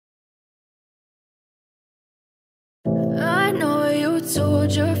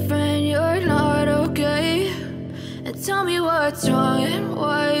told your friend you're not okay? And tell me what's wrong and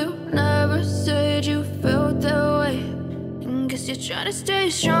why you never said you felt that way. And guess you're trying to stay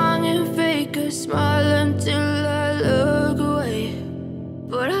strong and fake a smile until I look away.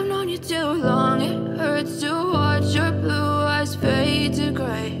 But I've known you too long, it hurts to watch your blue eyes fade to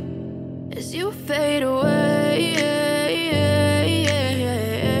gray as you fade away,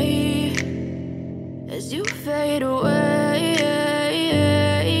 as you fade away.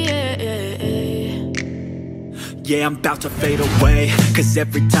 Yeah, I'm about to fade away, cause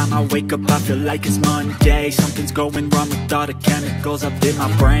every time I wake up I feel like it's Monday. Something's going wrong with all the chemicals up in my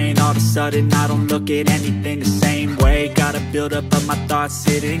brain. All of a sudden I don't look at anything the same way. Got a build up of my thoughts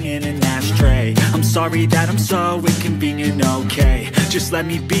sitting in an ashtray. I'm sorry that I'm so inconvenient, okay? Just let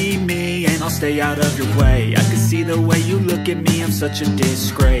me be me and I'll stay out of your way. I can see the way you look at me, I'm such a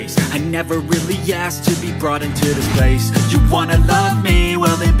disgrace. I never really asked to be brought into this place. You wanna love me?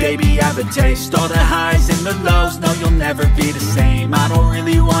 Well then baby, have a taste. All the highs and the lows, no, you'll never be the same.